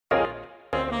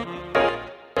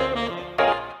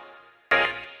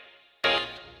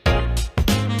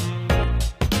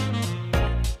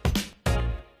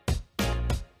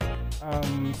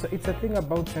So it's a thing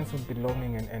about sense of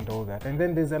belonging and all that. And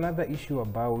then there's another issue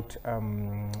about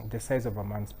the size of a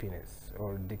man's penis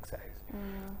or dick size,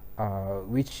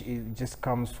 which just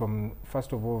comes from,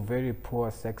 first of all, very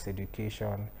poor sex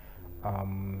education.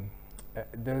 In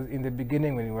the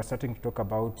beginning, when we were starting to talk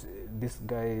about this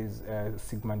guy's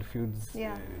Sigmund Freud's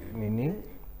Nini,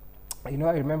 you know,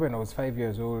 I remember when I was 5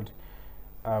 years old,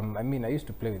 I mean, I used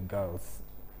to play with girls,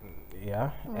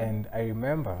 and I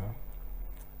remember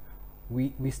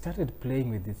we started playing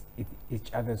with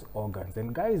each other's organs,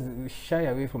 and guys shy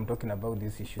away from talking about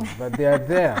these issues, but they are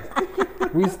there.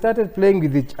 We started playing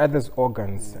with each other's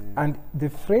organs, and the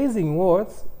phrasing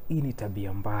was, "Hii ni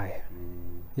tabia mbaya."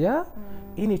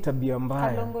 Hii ni tabia mbaya.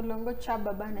 Kalongolongo cha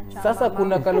baba na cha Sasa mama.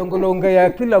 kuna kalongolonga ya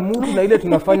kila mtu na ile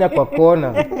tunafanya kwa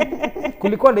kona.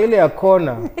 Kulikuwa na ile ya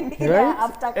kona, right?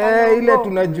 Ile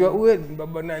tunajua uwe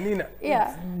baba na nina.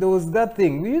 There was that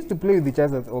thing. We used to play with each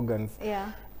other's organs.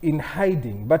 In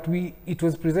hiding, but it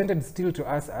was presented still to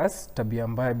us as tabia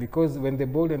mbaya, because when the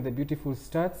bold and the beautiful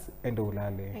starts, endo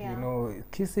ulale, you know,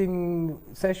 kissing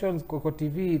sessions kwa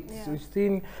TV, it's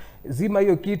seen zima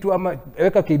hiyo kitu ama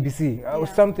weka KBC or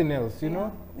something else, you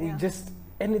know, just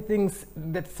anything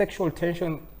that sexual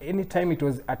tension, anytime it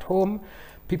was at home,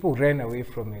 people ran away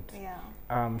from it.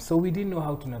 So we didn't know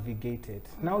how to navigate it.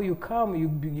 Now you come,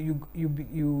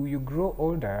 you grow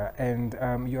older, and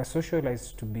you are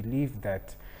socialized to believe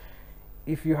that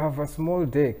if you have a small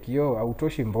dick,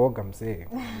 autoshi mboga mzee,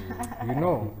 you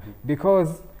know,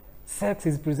 because sex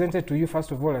is presented to you,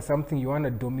 first of all, as something you want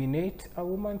to dominate a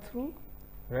woman through,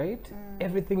 right?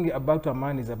 Everything about a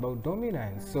man is about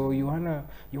dominance. So you wanna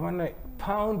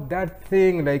pound that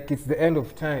thing like it's the end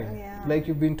of time. Like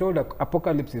you've been told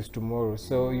apocalypse is tomorrow.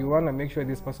 So you wanna make sure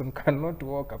this person cannot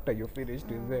walk after you're finished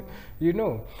with them, you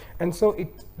know. And so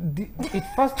it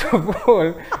first of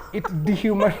all, it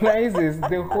dehumanizes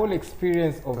the whole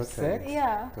experience of sex,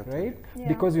 right?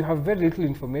 Because you have very little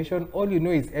information. All you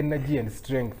know is energy and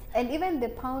strength. And even the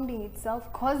pounding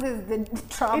itself causes the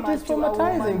trauma. It is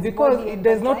traumatizing because it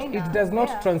does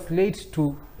not translate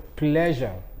to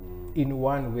pleasure in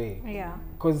one way.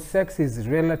 Because sex is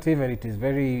relative, and it is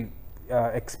very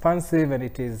expansive, and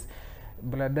it is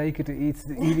elastic.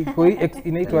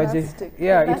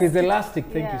 It is elastic.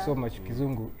 Thank you so much,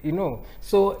 Kizungu. You know,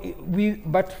 so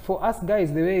but for us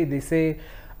guys, the way they say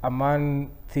a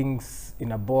man thinks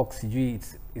in a box,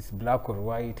 it's black or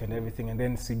white and everything, and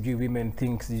then women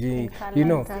think, you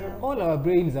know, all our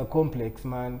brains are complex,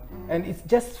 man. And it's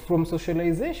just from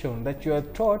socialization that you are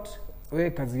taught, we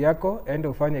kazi yako, enda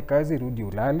ufanye kazi, rudi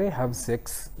ulale, have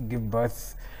sex, give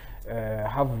birth,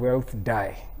 have wealth,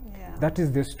 die. That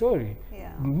is the story.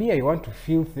 Me, I want to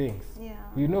feel things.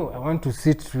 You know, I want to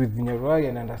sit with Nyarai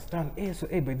and understand, so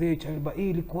by the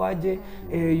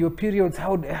way, your periods,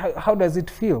 how does it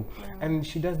feel? And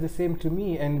she does the same to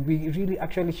me, and we really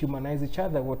actually humanize each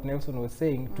other, what Nelson was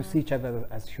saying, to see each other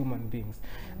as human beings.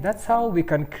 That's how we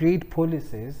can create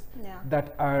policies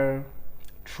that are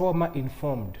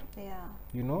trauma-informed.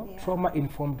 You know,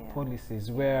 trauma-informed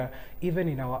policies, where even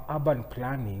in our urban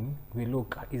planning, we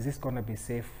look, is this going to be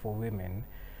safe for women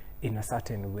in a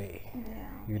certain way?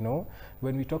 You know,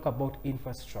 when we talk about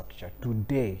infrastructure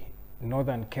today,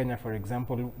 northern Kenya, for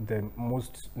example,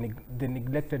 the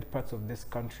neglected parts of this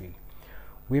country,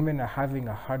 women are having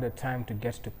a harder time to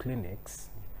get to clinics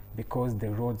because the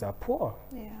roads are poor.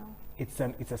 It's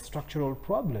a structural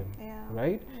problem,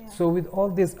 right? So with all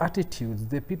these attitudes,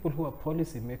 the people who are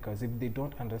policy makers, if they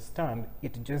don't understand,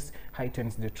 it just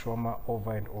heightens the trauma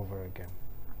over and over again.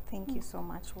 Thank you so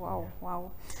much.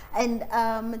 Wow. And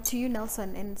to you,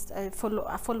 Nelson, and follow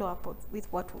up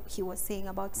with what he was saying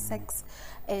about sex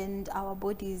and our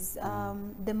bodies.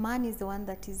 The man is the one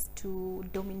that is to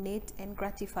dominate and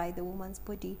gratify the woman's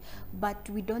body, but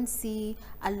we don't see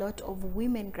a lot of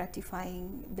women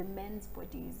gratifying the men's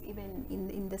bodies, even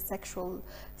in the sexual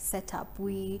setup.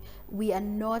 We are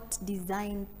not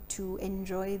designed to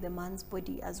enjoy the man's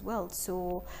body as well.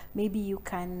 So maybe you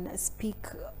can speak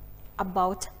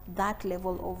about that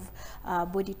level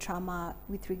of body trauma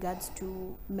with regards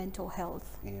to mental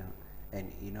health.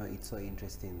 And you know, it's so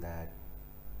interesting that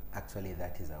actually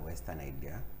that is a Western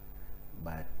idea,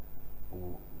 but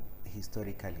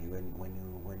historically, when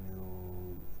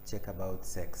you check about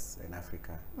sex in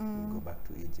Africa, you go back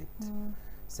to Egypt,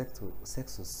 sex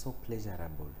was so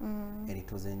pleasurable, and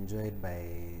it was enjoyed by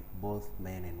both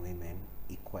men and women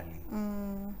equally.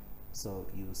 So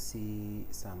you see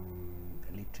some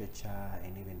literature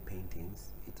and even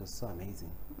paintings. It was so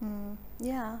amazing.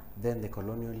 Then the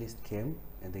colonialists came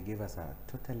and they gave us a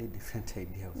totally different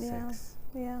idea of sex.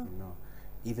 You know,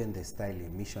 even the style,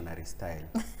 missionary style.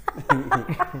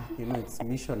 It's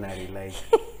missionary, like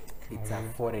it's a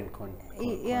foreign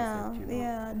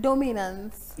concept,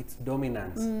 dominance. It's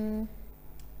dominance.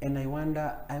 And I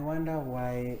wonder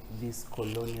why these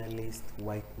colonialist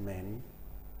white men,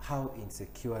 how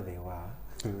insecure they were.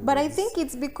 But I think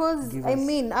it's because,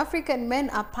 African men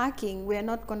are packing. We're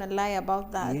not going to lie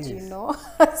about that, yes.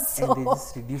 So. And they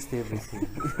just reduced everything,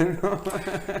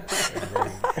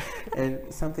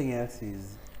 And something else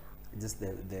is just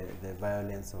the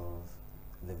violence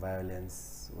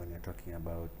when you're talking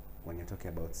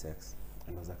about sex.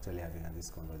 And I was actually having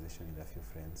this conversation with a few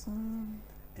friends, and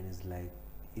it's like,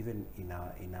 even in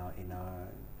our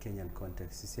Kenyan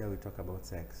context, you see how we talk about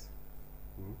sex.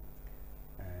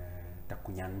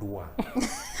 Takunyandua,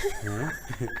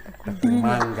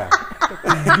 manga.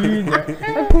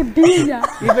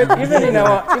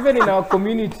 even in our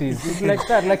communities, it's like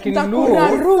that. Like in Luo,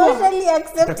 socially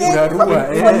accepted.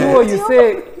 Luo, you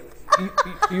say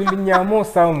you nyamo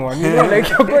someone, like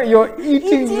you're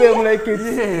eating them like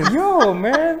it's yo,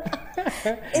 man.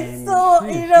 It's so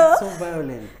it's so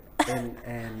violent.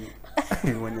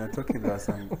 And when you're talking about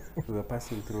we were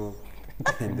passing through,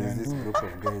 and there's this group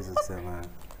of guys that say,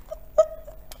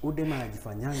 udema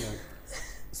anajifanyanga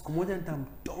siku moja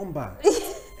nitamtomba,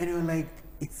 and you're like,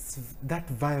 it's that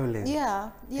violent.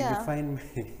 Yeah. And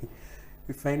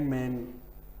you find men,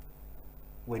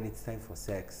 when it's time for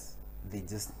sex, they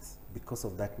just, because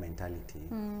of that mentality,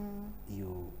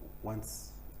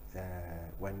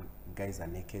 when guys are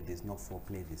naked, there's no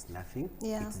foreplay, there's nothing.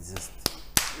 Yeah. It's just,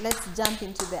 let's jump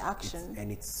into the action.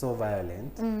 And it's so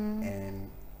violent. And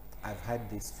I've had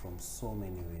this from so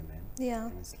many women. Yeah.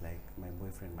 And it's like, my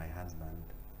boyfriend, my husband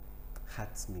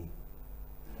hurts me.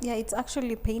 Yeah, it's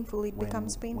actually painful. It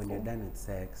becomes painful. When you're done with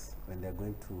sex, when they're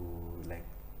going to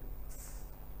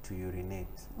to urinate,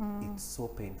 it's so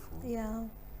painful. Yeah.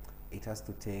 It has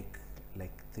to take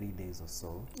like 3 days or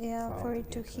so. Yeah, for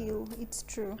it to heal. It's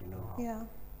true. Yeah.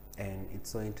 And it's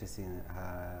so interesting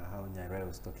how Nyarai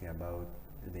was talking about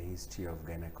the history of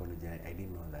gynecology. I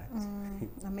didn't know that.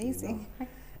 Amazing.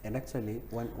 And actually,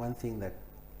 one thing that,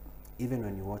 even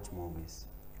when you watch movies,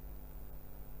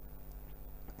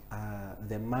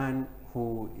 the man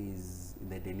who is in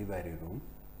the delivery room,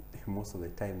 most of the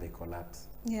time they collapse.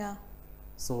 Yeah.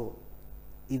 So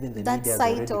even the that media has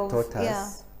already taught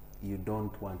us, you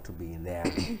don't want to be in there.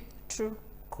 True.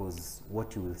 Because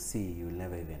what you will see, you will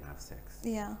never even have sex.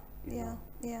 Yeah. You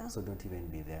know? So don't even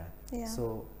be there. Yeah.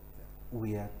 So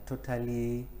we are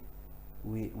totally,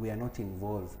 we are not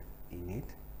involved in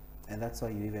it. And that's why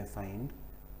you even find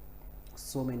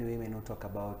so many women who talk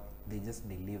about, they just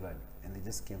delivered and they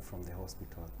just came from the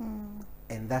hospital.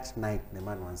 And that night, the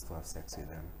man wants to have sex with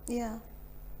them. Yeah.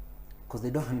 Because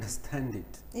they don't understand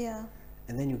it. Yeah.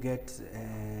 And then you get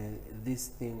this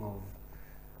thing of,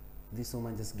 this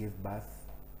woman just gave birth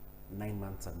 9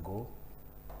 months ago,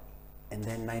 and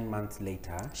then 9 months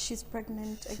later, she's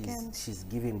pregnant again. She's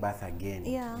giving birth again.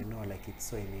 Yeah. Like it's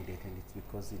so immediate, and it's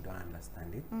because you don't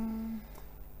understand it.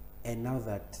 And now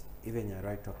that even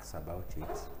Nyarai talks about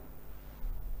it,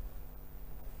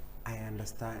 I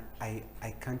understand. I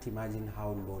can't imagine how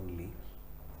lonely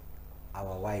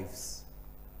our wives,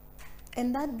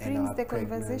 and that brings the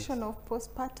conversation of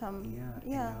postpartum.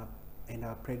 And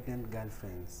our pregnant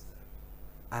girlfriends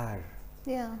are.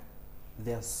 Yeah.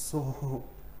 They're so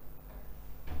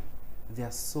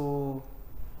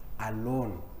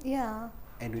alone. Yeah.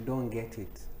 And we don't get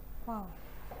it. Wow.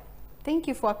 Thank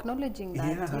you for acknowledging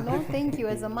that. Yeah. Thank you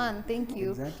as a man. Thank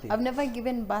you. Exactly. I've never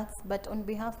given birth, but on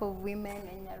behalf of women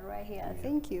and you're right here,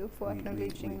 thank you for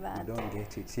acknowledging that. We don't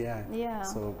get it. Yeah.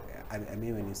 So I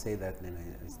mean, when you say that, then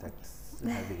I start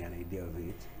having an idea of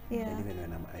it. Yeah. And even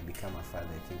when I become a father,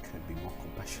 I think I'll be more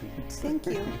compassionate. Thank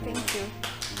you. Thank you.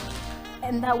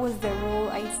 And that was the role,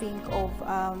 I think, of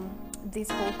this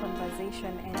whole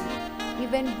conversation, and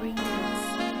even bringing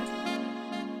it